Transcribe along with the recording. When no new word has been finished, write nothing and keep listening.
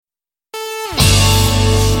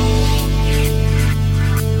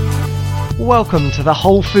Welcome to the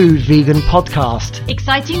Whole Food Vegan Podcast.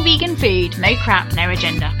 Exciting vegan food, no crap, no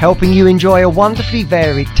agenda. Helping you enjoy a wonderfully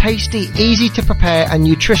varied, tasty, easy to prepare and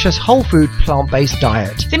nutritious whole food plant-based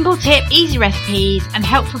diet. Simple tip, easy recipes and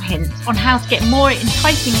helpful hints on how to get more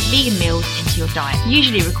enticing vegan meals into your diet.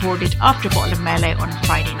 Usually recorded after a bottle of Merlot on a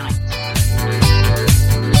Friday night.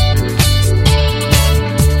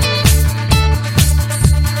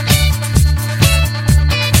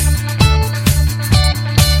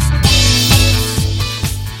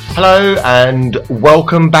 Hello and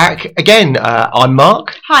welcome back again. I'm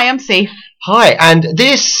Mark. Hi, I'm Sue. Hi, and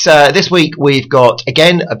this week we've got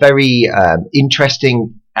again a very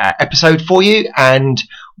interesting episode for you, and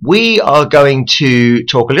we are going to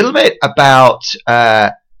talk a little bit about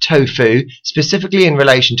tofu, specifically in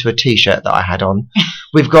relation to a t-shirt that I had on.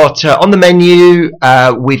 We've got on the menu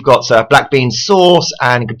we've got black bean sauce,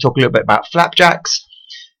 and we can talk a little bit about flapjacks.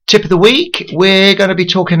 Tip of the week, we're going to be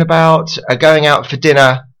talking about going out for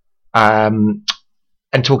dinner and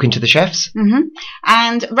talking to the chefs. Mm-hmm.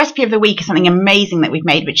 And recipe of the week is something amazing that we've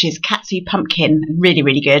made, which is katsu pumpkin. Really,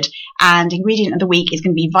 really good. And ingredient of the week is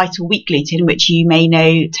going to be vital wheat gluten, which you may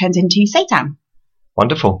know turns into seitan.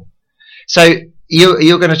 Wonderful. So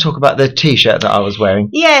you're going to talk about the t-shirt that I was wearing.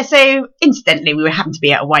 Yeah, so incidentally, we happened to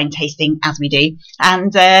be at a wine tasting, as we do.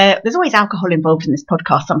 And there's always alcohol involved in this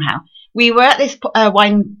podcast somehow. We were at this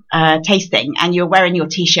wine tasting, and you were wearing your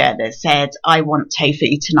t-shirt that said, "I want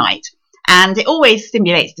tofu tonight." And it always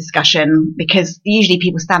stimulates discussion because usually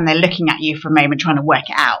people stand there looking at you for a moment trying to work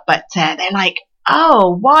it out. But they're like,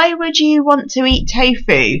 "Oh, why would you want to eat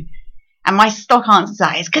tofu?" And my stock answer to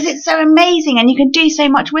that is because it's so amazing and you can do so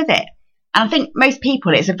much with it. And I think most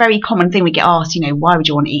people, it's a very common thing we get asked, why would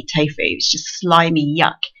you want to eat tofu? It's just slimy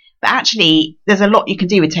yuck. But actually, there's a lot you can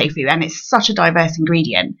do with tofu, and it's such a diverse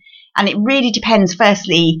ingredient. And it really depends,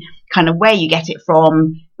 firstly, kind of where you get it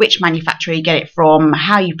from, which manufacturer you get it from,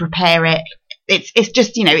 how you prepare it. It's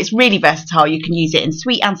just, it's really versatile. You can use it in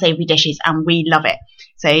sweet and savoury dishes, and we love it.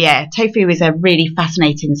 So, yeah, tofu is a really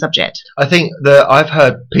fascinating subject. I think that I've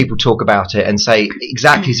heard people talk about it and say,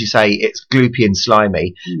 exactly as you say, it's gloopy and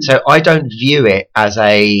slimy. So I don't view it as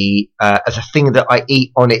a thing that I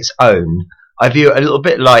eat on its own. I view it a little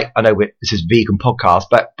bit like, I know this is a vegan podcast,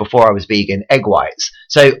 but before I was vegan, egg whites.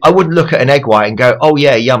 So I wouldn't look at an egg white and go, "Oh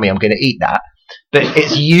yeah, yummy, I'm going to eat that." But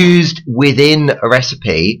it's used within a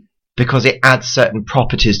recipe because it adds certain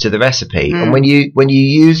properties to the recipe. And when you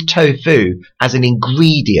use tofu as an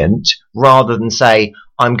ingredient rather than say,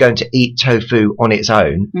 "I'm going to eat tofu on its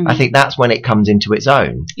own," I think that's when it comes into its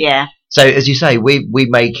own. Yeah. So as you say, we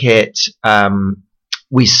make it,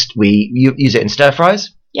 we use it in stir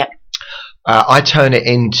fries. Yep. I turn it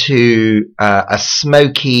into a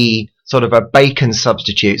smoky sort of a bacon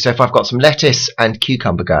substitute. So if I've got some lettuce and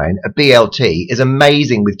cucumber going, a BLT is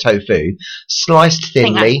amazing with tofu, sliced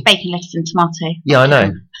thinly. I think that's bacon, lettuce and tomato. Yeah, I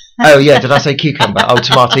know. Oh yeah, did I say cucumber? Oh,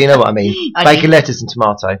 tomato, you know what I mean. Bacon, lettuce and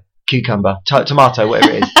tomato, cucumber, tomato,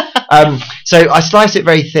 whatever it is. So I slice it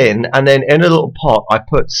very thin, and then in a little pot I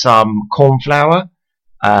put some corn flour,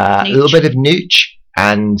 a little bit of nooch,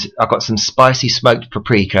 and I've got some spicy smoked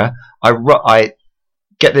paprika. I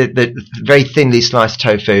get the very thinly sliced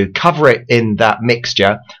tofu, cover it in that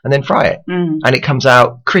mixture, and then fry it. And it comes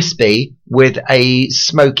out crispy with a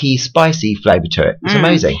smoky, spicy flavour to it. It's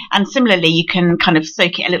amazing. And similarly, you can kind of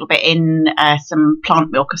soak it a little bit in some plant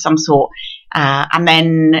milk of some sort, and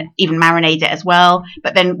then even marinate it as well.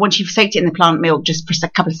 But then once you've soaked it in the plant milk just for a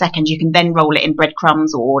couple of seconds, you can then roll it in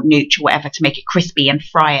breadcrumbs or nooch or whatever to make it crispy and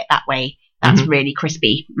fry it that way. That's really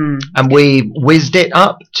crispy. And we whizzed it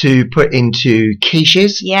up to put into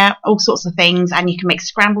quiches. Yeah, all sorts of things. And you can make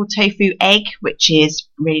scrambled tofu egg, which is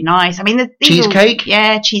really nice. I mean, cheesecake?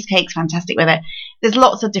 Cheesecake's fantastic with it. There's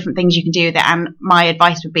lots of different things you can do with it. And my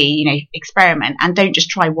advice would be, experiment and don't just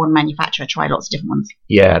try one manufacturer. Try lots of different ones.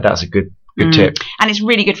 Yeah, that's a good tip. And it's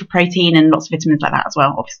really good for protein and lots of vitamins like that as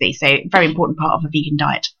well, obviously. So very important part of a vegan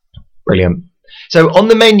diet. Brilliant. So on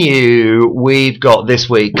the menu, we've got this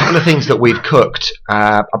week a couple of things that we've cooked.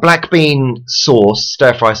 A black bean sauce,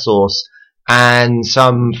 stir-fry sauce, and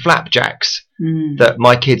some flapjacks that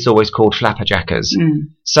my kids always called flapperjackers.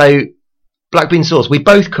 So black bean sauce, we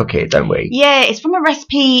both cook it, don't we? Yeah, it's from a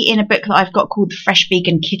recipe in a book that I've got called The Fresh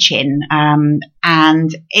Vegan Kitchen.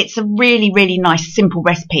 And it's a really, really nice, simple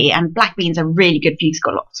recipe. And black beans are really good for you. It's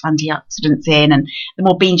got lots of antioxidants in. And the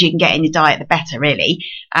more beans you can get in your diet, the better, really.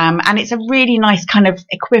 And it's a really nice kind of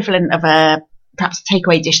equivalent of perhaps a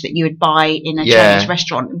takeaway dish that you would buy in a Chinese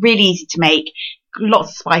restaurant. Really easy to make, lots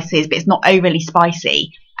of spices, but it's not overly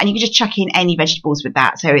spicy. and you can just chuck in any vegetables with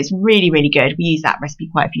that. So it's really, really good. We use that recipe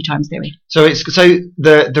quite a few times, don't we? So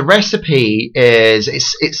the recipe is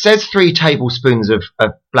it says 3 tablespoons of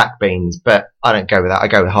black beans, but I don't go with that. I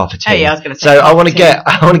go with half a tin. Oh yeah, I was going to say. So I want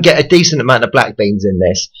to get a decent amount of black beans in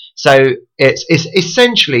this. So it's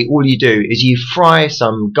essentially all you do is you fry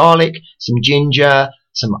some garlic, some ginger,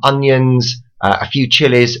 some onions, a few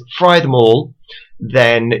chilies, fry them all.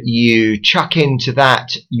 Then you chuck into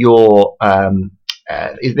that your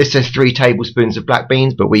this says 3 tablespoons of black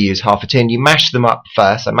beans, but we use half a tin. You mash them up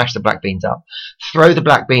first. I mash the black beans up. Throw the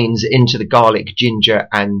black beans into the garlic, ginger,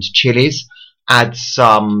 and chilies. Add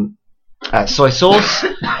some soy sauce,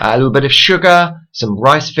 a little bit of sugar, some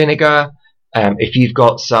rice vinegar. If you've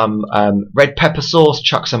got some red pepper sauce,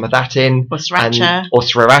 chuck some of that in. Or sriracha. Or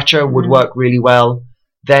sriracha would work really well.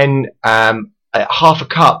 Then half a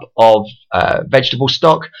cup of vegetable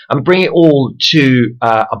stock, and bring it all to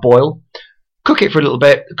a boil. Cook it for a little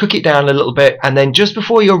bit, cook it down a little bit, and then just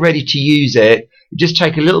before you're ready to use it, just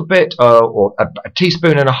take a little bit or a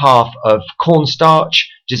teaspoon and a half of cornstarch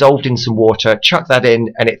dissolved in some water, chuck that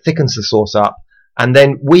in, and it thickens the sauce up. And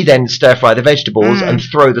then we stir fry the vegetables and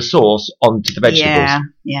throw the sauce onto the vegetables.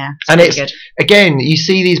 Yeah. And it's good. Again, you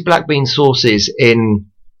see these black bean sauces in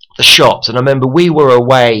the shops, and I remember we were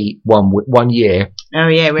away one year. Oh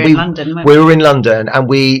yeah, we were in London. We were in London, and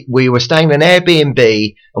we were staying in an Airbnb,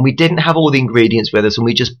 and we didn't have all the ingredients with us, and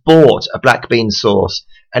we just bought a black bean sauce,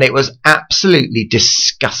 and it was absolutely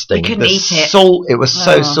disgusting. We couldn't eat it. It was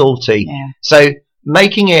so salty. Yeah. So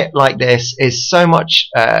making it like this is so much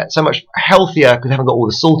healthier because they haven't got all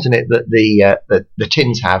the salt in it that the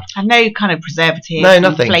tins have. And no kind of preservatives,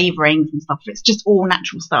 nothing, flavourings and stuff. It's just all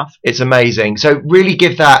natural stuff. It's amazing. So really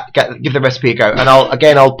give the recipe a go, and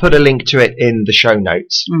I'll put a link to it in the show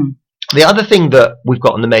notes. The other thing that we've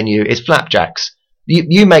got on the menu is flapjacks.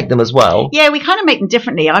 You make them as well. Yeah, we kind of make them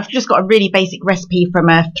differently. I've just got a really basic recipe from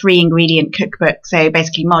a 3-ingredient cookbook. So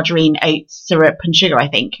basically margarine, oats, syrup and sugar, I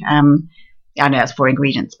think. I know that's 4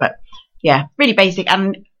 ingredients, but yeah, really basic.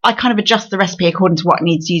 And I kind of adjust the recipe according to what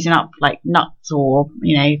needs using up, like nuts or,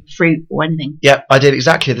 fruit or anything. Yeah, I did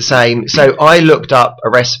exactly the same. So I looked up a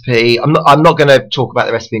recipe. I'm not going to talk about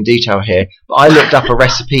the recipe in detail here, but I looked up a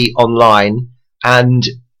recipe online and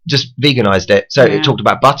just veganized it. So it talked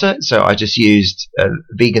about butter. So I just used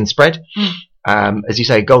vegan spread, as you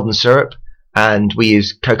say, golden syrup, and we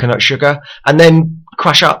use coconut sugar, and then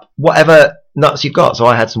crush up whatever nuts you've got. So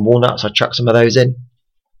I had some walnuts, I chucked some of those in,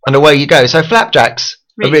 and away you go. So flapjacks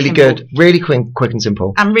are really good, really quick and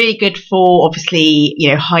simple, and really good for obviously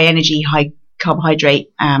high energy, high carbohydrate,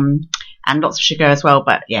 and lots of sugar as well.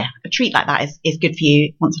 But yeah, a treat like that is good for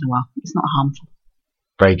you once in a while. It's not harmful.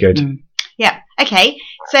 Very good. Yeah. Okay.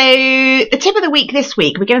 So the tip of the week this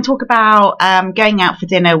week, we're going to talk about going out for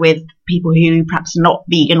dinner with people who perhaps are not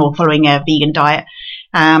vegan or following a vegan diet.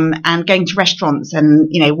 And going to restaurants and,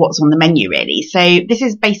 what's on the menu really. So this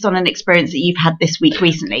is based on an experience that you've had this week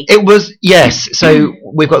recently. It was, yes. So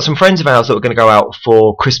we've got some friends of ours that were going to go out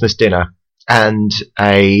for Christmas dinner, and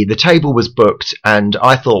the table was booked, and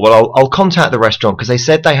I thought, well, I'll contact the restaurant because they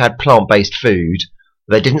said they had plant-based food.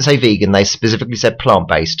 They didn't say vegan, they specifically said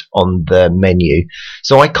plant-based on the menu.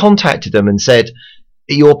 So I contacted them and said,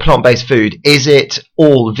 your plant-based food, is it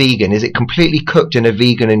all vegan? Is it completely cooked in a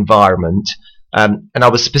vegan environment? And I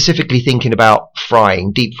was specifically thinking about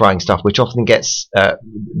deep frying stuff, which often gets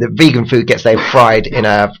the vegan food gets fried in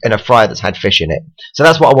a fryer that's had fish in it. So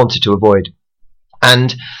that's what I wanted to avoid.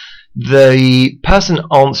 And the person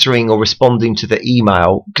answering or responding to the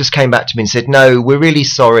email just came back to me and said, "No, we're really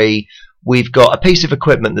sorry. We've got a piece of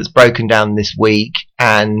equipment that's broken down this week,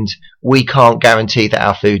 and we can't guarantee that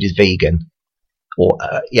our food is vegan." Or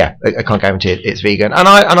I can't guarantee it's vegan. And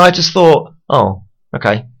I just thought, oh,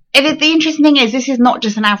 okay. The interesting thing is, this is not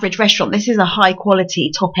just an average restaurant. This is a high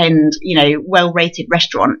quality, top end, well rated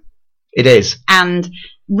restaurant. It is. And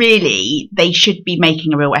really, they should be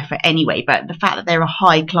making a real effort anyway. But the fact that they're a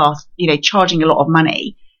high class, charging a lot of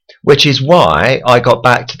money. Which is why I got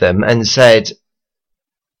back to them and said,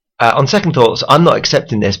 on second thoughts, I'm not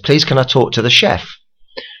accepting this. Please, can I talk to the chef?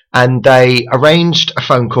 And they arranged a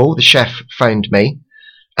phone call. The chef phoned me.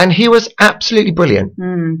 And he was absolutely brilliant.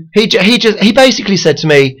 He basically said to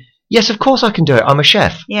me, "Yes, of course I can do it. I'm a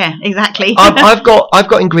chef." Yeah, exactly. I've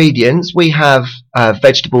got ingredients. We have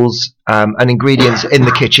vegetables and ingredients in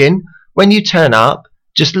the kitchen. When you turn up,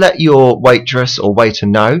 just let your waitress or waiter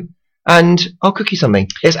know, and I'll cook you something.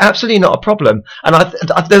 It's absolutely not a problem. And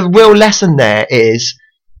the real lesson there is,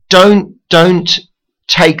 don't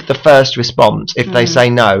take the first response if they say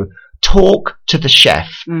no. Talk to the chef,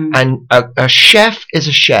 and a chef is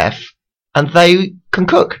a chef, and they can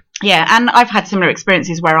cook. Yeah, and I've had similar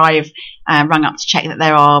experiences where I've rung up to check that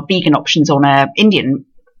there are vegan options on a Indian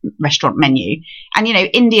restaurant menu. And, you know,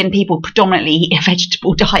 Indian people predominantly eat a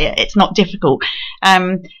vegetable diet. It's not difficult.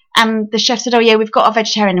 And the chef said, oh, yeah, we've got a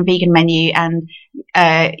vegetarian and vegan menu, and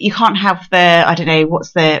you can't have the, I don't know,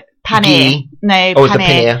 what's the paneer? Ghee? No, Oh, paneer. the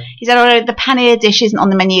paneer. He said, oh, the paneer dish isn't on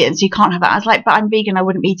the menu, and so you can't have that. I was like, but I'm vegan, I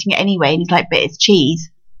wouldn't be eating it anyway. And he's like, but it's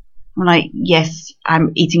cheese. I'm like, yes,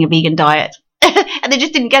 I'm eating a vegan diet. And they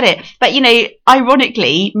just didn't get it. But, you know,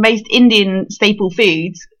 ironically, most Indian staple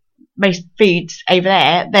foods, most foods over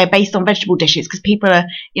there, they're based on vegetable dishes because people are,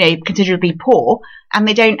 you know, considerably poor and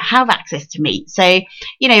they don't have access to meat. So,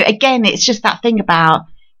 you know, again, it's just that thing about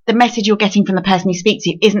the message you're getting from the person you speak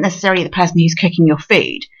to isn't necessarily the person who's cooking your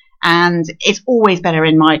food. And it's always better,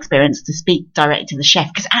 in my experience, to speak directly to the chef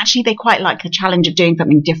because actually they quite like the challenge of doing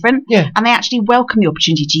something different. Yeah. And they actually welcome the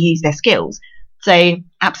opportunity to use their skills. So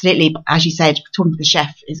absolutely, as you said, talking to the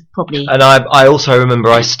chef is probably... And I also remember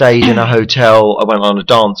I stayed in a hotel. I went on a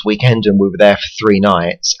dance weekend and we were there for 3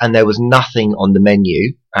 nights and there was nothing on the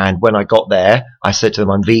menu. And when I got there, I said to them,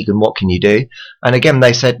 I'm vegan, what can you do? And again,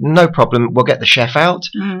 they said, no problem, we'll get the chef out.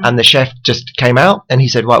 And the chef just came out and he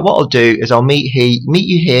said, right, what I'll do is I'll meet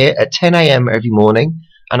you here at 10 a.m. every morning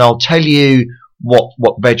and I'll tell you what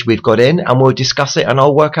veg we've got in and we'll discuss it and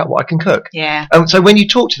I'll work out what I can cook. Yeah. So when you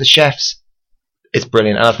talk to the chefs, it's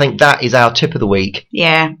brilliant. And I think that is our tip of the week.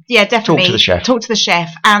 Yeah, definitely. Talk to the chef. Talk to the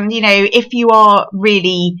chef. And, you know, if you are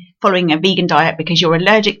really following a vegan diet because you're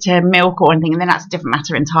allergic to milk or anything, then that's a different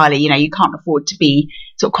matter entirely. You know, you can't afford to be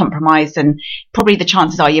sort of compromised and probably the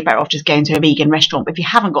chances are you're better off just going to a vegan restaurant. But if you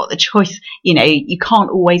haven't got the choice, you know, you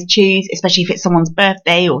can't always choose, especially if it's someone's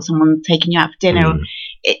birthday or someone taking you out for dinner.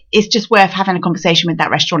 It's just worth having a conversation with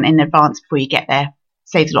that restaurant in advance before you get there.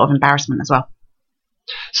 Saves a lot of embarrassment as well.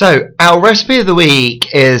 So our recipe of the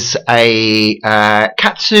week is a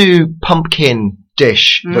katsu pumpkin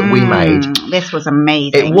dish that we made. This was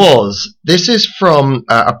amazing. It was. This is from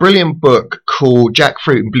a brilliant book called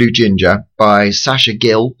Jackfruit and Blue Ginger by Sasha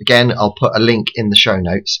Gill. Again, I'll put a link in the show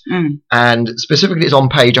notes. And specifically it's on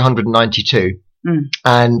page 192.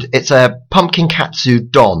 And it's a pumpkin katsu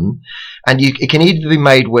don. And it can either be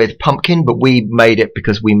made with pumpkin, but we made it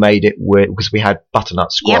because we had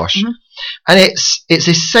butternut squash. Yep. And it's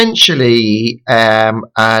essentially an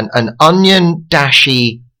onion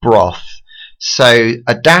dashi broth. So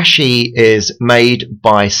a dashi is made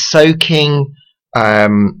by soaking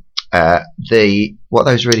what are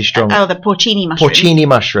those really strong? The porcini mushrooms. Porcini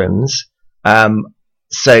mushrooms.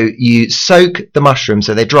 So you soak the mushrooms,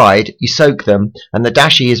 so they're dried. You soak them, and the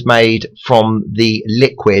dashi is made from the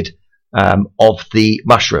liquid of the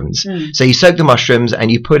mushrooms. So you soak the mushrooms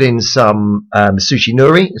and you put in some sushi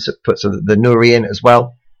nori, so put some of the nori in as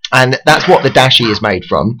well, and that's what the dashi is made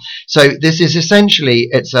from. So this is essentially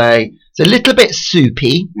it's a little bit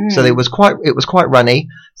soupy, so it was quite runny.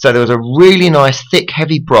 So there was a really nice thick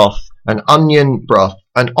heavy broth, an onion broth,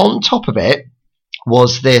 and on top of it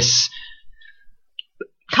was this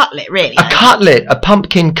cutlet, really. A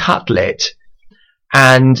pumpkin cutlet,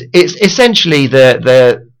 and it's essentially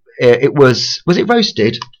it was it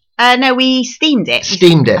roasted? No, we steamed it.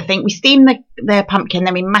 I think we steamed the pumpkin,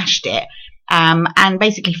 then we mashed it, and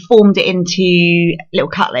basically formed it into little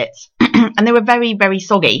cutlets, and they were very, very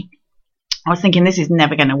soggy. I was thinking this is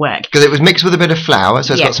never going to work because it was mixed with a bit of flour,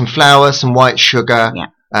 so it's got some flour, some white sugar.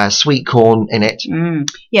 Sweet corn in it.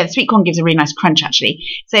 Yeah, the sweet corn gives a really nice crunch actually.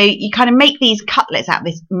 So you kind of make these cutlets out of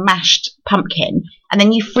this mashed pumpkin and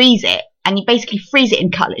then you freeze it, and you basically freeze it in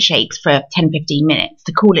cutlet shapes for 10-15 minutes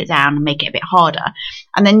to cool it down and make it a bit harder,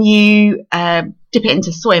 and then you dip it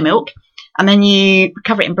into soy milk and then you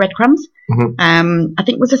cover it in breadcrumbs. I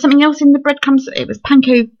think, was there something else in the breadcrumbs? It was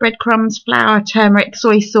panko breadcrumbs, flour, turmeric,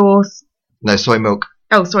 soy sauce. No, soy milk.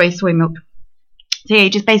 Oh, sorry, soy milk. So yeah, you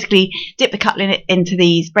just basically dip the cutlet into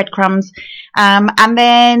these breadcrumbs, and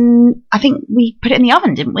then I think we put it in the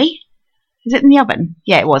oven, didn't we? Is it in the oven?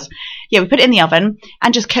 Yeah, it was. Yeah, we put it in the oven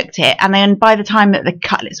and just cooked it, and then by the time that the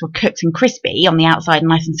cutlets were cooked and crispy on the outside,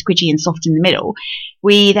 nice and squidgy and soft in the middle,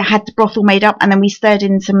 we had the broth all made up, and then we stirred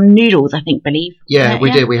in some noodles, I think, believe. Yeah,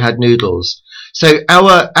 we did. We had noodles. So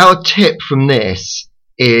our tip from this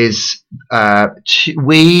is in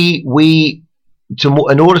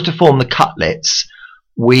order to form the cutlets,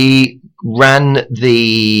 we ran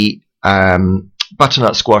the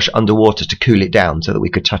butternut squash underwater to cool it down so that we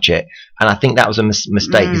could touch it, and I think that was a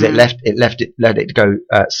mistake because let it go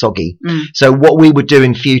soggy. So what we would do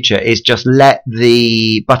in future is just let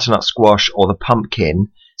the butternut squash or the pumpkin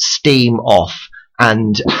steam off,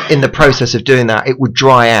 and in the process of doing that, it would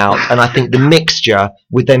dry out, and I think the mixture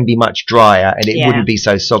would then be much drier, and it wouldn't be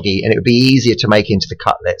so soggy, and it would be easier to make into the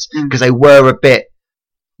cutlets, because they were a bit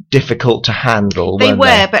difficult to handle. They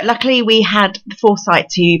were, but luckily we had the foresight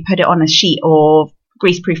to put it on a sheet of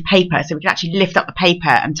greaseproof paper, so we could actually lift up the paper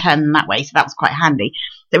and turn them that way, so that was quite handy.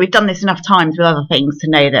 So we've done this enough times with other things to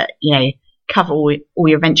know that, cover all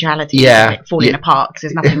your eventualities of it falling apart, because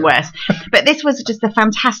there's nothing worse. But this was just a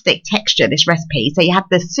fantastic texture, this recipe. So you had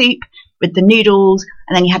the soup with the noodles,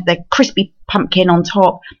 and then you had the crispy pumpkin on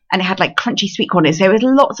top, and it had like crunchy sweet corn. So it was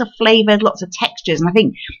lots of flavours, lots of textures. And I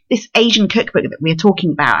think this Asian cookbook that we're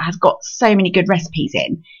talking about has got so many good recipes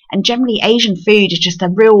in. And generally Asian food is just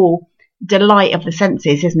a real delight of the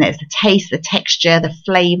senses, isn't it? It's the taste, the texture, the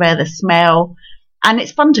flavour, the smell. And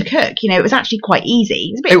it's fun to cook. It was actually quite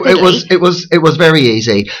easy. It was very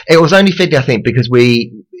easy. It was only fiddly, I think, because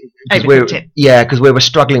we were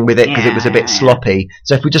struggling with it because it was a bit sloppy.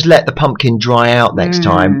 So if we just let the pumpkin dry out next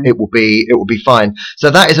time, it will be fine.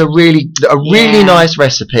 So that is a really nice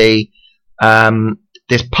recipe.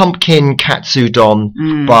 This pumpkin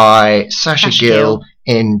katsudon by Sasha Gill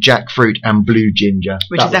in jackfruit and blue ginger,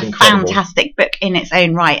 which is a fantastic book in its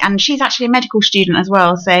own right. And she's actually a medical student as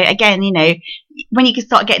well. So again, when you can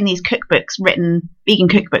start getting these vegan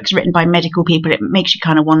cookbooks written by medical people, it makes you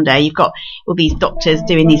kind of wonder. You've got all these doctors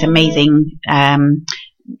doing these amazing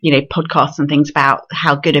podcasts and things about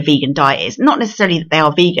how good a vegan diet is. Not necessarily that they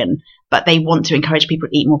are vegan, but they want to encourage people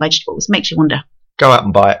to eat more vegetables. Makes you wonder. Go out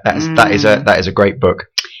and buy it. That is a great book.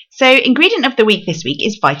 So ingredient of the week this week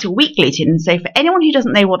is vital wheat gluten. So for anyone who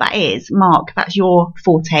doesn't know what that is, Mark, that's your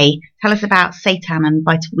forte. Tell us about seitan and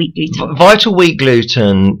vital wheat gluten. Vital wheat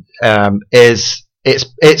gluten is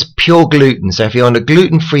pure gluten. So if you're on a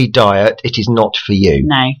gluten-free diet, it is not for you.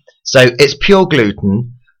 No. So it's pure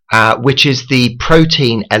gluten, which is the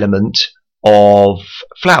protein element of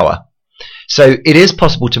flour. So it is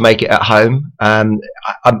possible to make it at home.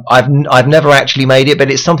 I've never actually made it,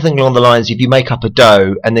 but it's something along the lines: if you make up a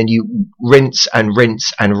dough and then you rinse and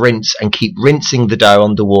rinse and rinse and keep rinsing the dough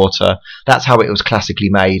underwater, that's how it was classically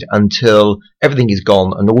made until everything is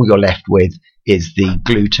gone and all you're left with is the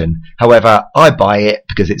gluten. However, I buy it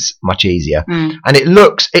because it's much easier, and it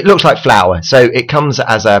looks like flour. So it comes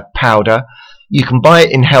as a powder. You can buy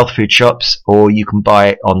it in health food shops or you can buy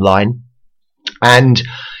it online, and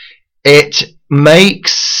it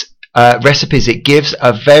makes recipes. It gives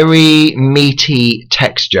a very meaty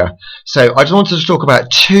texture. So I just wanted to talk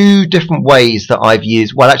about three different ways that I've used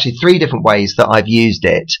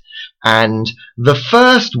it. And the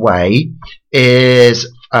first way is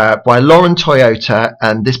by Lauren Toyota,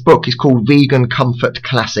 and this book is called Vegan Comfort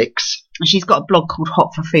Classics. And she's got a blog called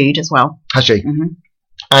Hot for Food as well. Has she? Mm-hmm.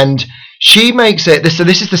 And she makes it. So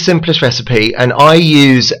this is the simplest recipe, and I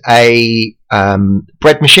use a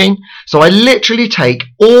bread machine. So I literally take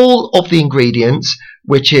all of the ingredients,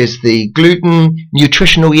 which is the gluten,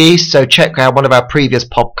 nutritional yeast. So check out one of our previous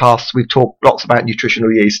podcasts. We've talked lots about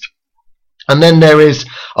nutritional yeast. And then there is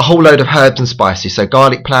a whole load of herbs and spices. So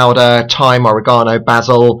garlic powder, thyme, oregano,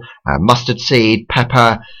 basil, mustard seed,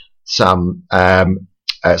 pepper, some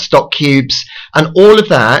stock cubes, and all of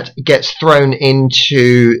that gets thrown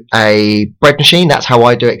into a bread machine. That's how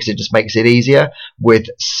I do it because it just makes it easier, with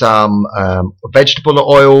some vegetable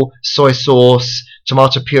oil, soy sauce,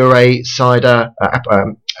 tomato puree, cider,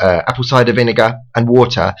 apple cider vinegar and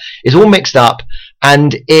water. It's all mixed up,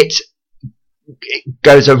 and it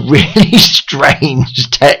goes a really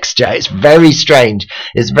strange texture. It's very strange.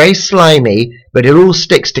 It's very slimy, but it all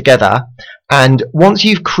sticks together. And once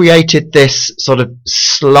you've created this sort of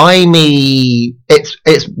slimy,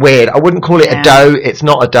 it's weird. I wouldn't call it a dough. It's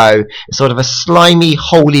not a dough. It's sort of a slimy,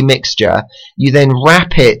 holy mixture. You then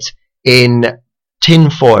wrap it in tin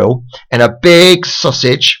foil in a big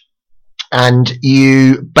sausage, and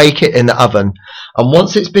you bake it in the oven. And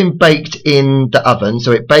once it's been baked in the oven,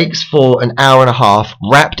 so it bakes for an hour and a half,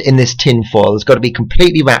 wrapped in this tin foil. It's got to be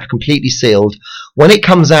completely wrapped, completely sealed. When it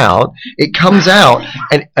comes out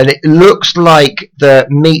and it looks like the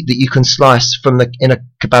meat that you can slice in a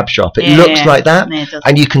kebab shop. It looks like that. Yeah,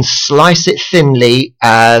 and you can slice it thinly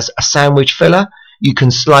as a sandwich filler. You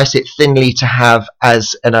can slice it thinly to have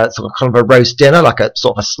as a sort of kind of a roast dinner, like a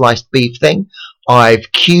sort of a sliced beef thing.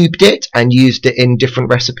 I've cubed it and used it in different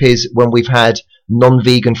recipes when we've had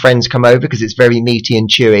non-vegan friends come over because it's very meaty and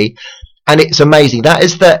chewy, and it's amazing. That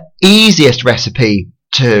is the easiest recipe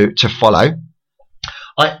to follow.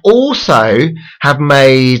 I also have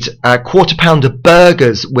made quarter pounder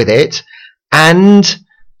burgers with it and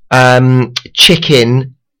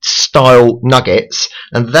chicken style nuggets,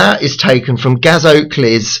 and that is taken from Gaz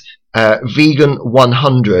Oakley's Vegan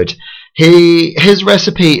 100. His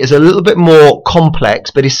recipe is a little bit more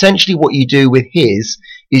complex, but essentially what you do with his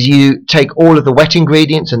is you take all of the wet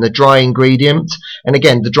ingredients and the dry ingredients. And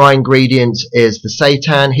again, the dry ingredients is the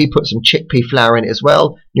seitan. He puts some chickpea flour in it as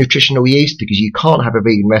well, nutritional yeast, because you can't have a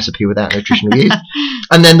vegan recipe without nutritional yeast.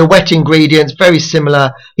 And then the wet ingredients, very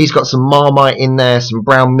similar. He's got some Marmite in there, some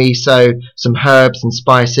brown miso, some herbs and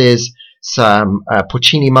spices, some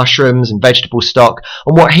porcini mushrooms and vegetable stock.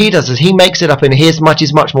 And what he does is he makes it up in his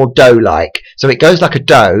is much more dough-like. So it goes like a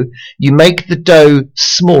dough. You make the dough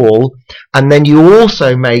small, and then you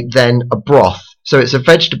also make then a broth. So it's a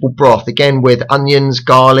vegetable broth, again with onions,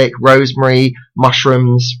 garlic, rosemary,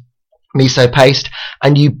 mushrooms, miso paste,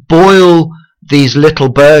 and you boil these little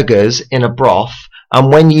burgers in a broth. And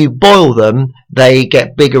when you boil them, they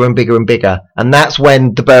get bigger and bigger and bigger. And that's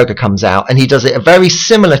when the burger comes out. And he does it a very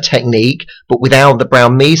similar technique, but without the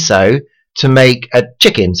brown miso, to make a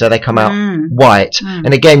chicken. So they come out white.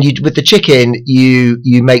 And again, with the chicken, you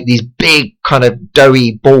make these big kind of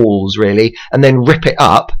doughy balls, really, and then rip it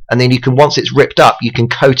up. And then once it's ripped up, you can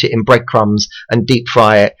coat it in breadcrumbs and deep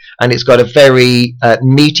fry it. And it's got a very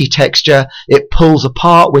meaty texture. It pulls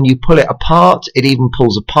apart. When you pull it apart, it even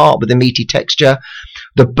pulls apart with a meaty texture.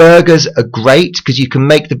 The burgers are great because you can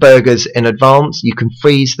make the burgers in advance, you can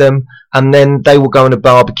freeze them, and then they will go on a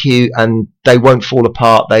barbecue and they won't fall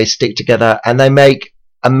apart, they stick together, and they make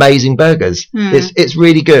amazing burgers. It's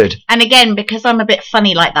really good. And again, because I'm a bit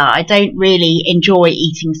funny like that, I don't really enjoy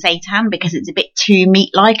eating seitan because it's a bit too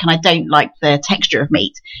meat-like, and I don't like the texture of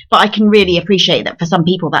meat. But I can really appreciate that for some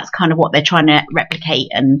people that's kind of what they're trying to replicate,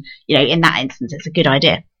 and in that instance it's a good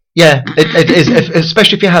idea. Yeah, it is,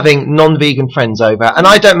 especially if you're having non-vegan friends over. And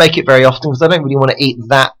I don't make it very often because I don't really want to eat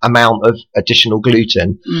that amount of additional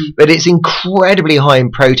gluten. But it's incredibly high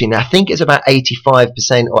in protein. I think it's about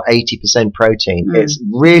 85% or 80% protein. It's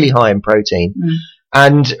really high in protein.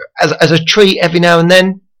 And as a treat every now and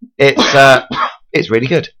then, it's really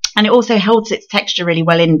good. And it also holds its texture really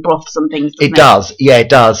well in broths and things, doesn't it? It does. Yeah, it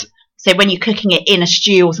does. So when you're cooking it in a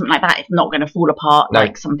stew or something like that, it's not going to fall apart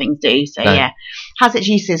like some things do. So yeah, has its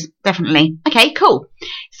uses, definitely. Okay, cool.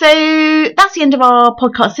 So that's the end of our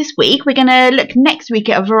podcast this week. We're going to look next week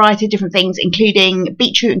at a variety of different things, including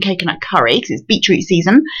beetroot and coconut curry, because it's beetroot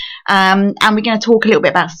season. And we're going to talk a little bit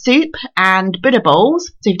about soup and Buddha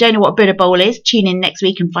bowls. So if you don't know what a Buddha bowl is, tune in next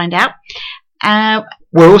week and find out.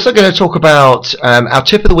 We're also going to talk about, our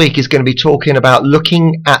tip of the week is going to be talking about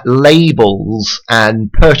looking at labels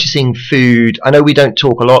and purchasing food. I know we don't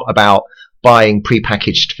talk a lot about buying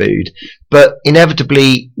prepackaged food, but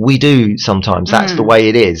inevitably we do sometimes. That's the way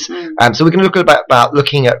it is. So we're going to look about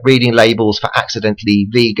looking at reading labels for accidentally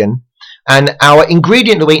vegan. And our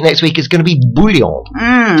ingredient of the week next week is going to be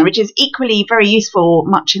bouillon. Which is equally very useful,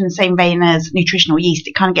 much in the same vein as nutritional yeast.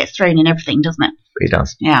 It kind of gets thrown in everything, doesn't it? It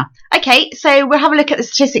does. Yeah. Okay, so we'll have a look at the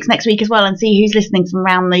statistics next week as well and see who's listening from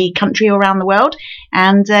around the country or around the world.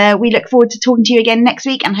 And we look forward to talking to you again next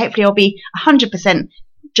week, and hopefully I'll be 100%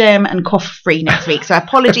 germ and cough free next week. So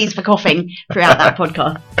apologies for coughing throughout that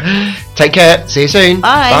podcast. Take care. See you soon.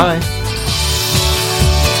 Bye. Bye.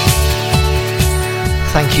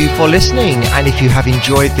 Thank you for listening, and if you have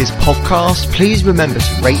enjoyed this podcast, please remember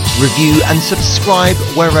to rate, review and subscribe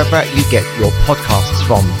wherever you get your podcasts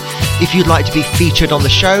from. If you'd like to be featured on the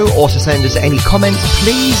show or to send us any comments,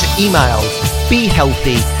 please email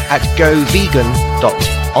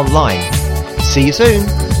behealthy@govegan.online. See you soon.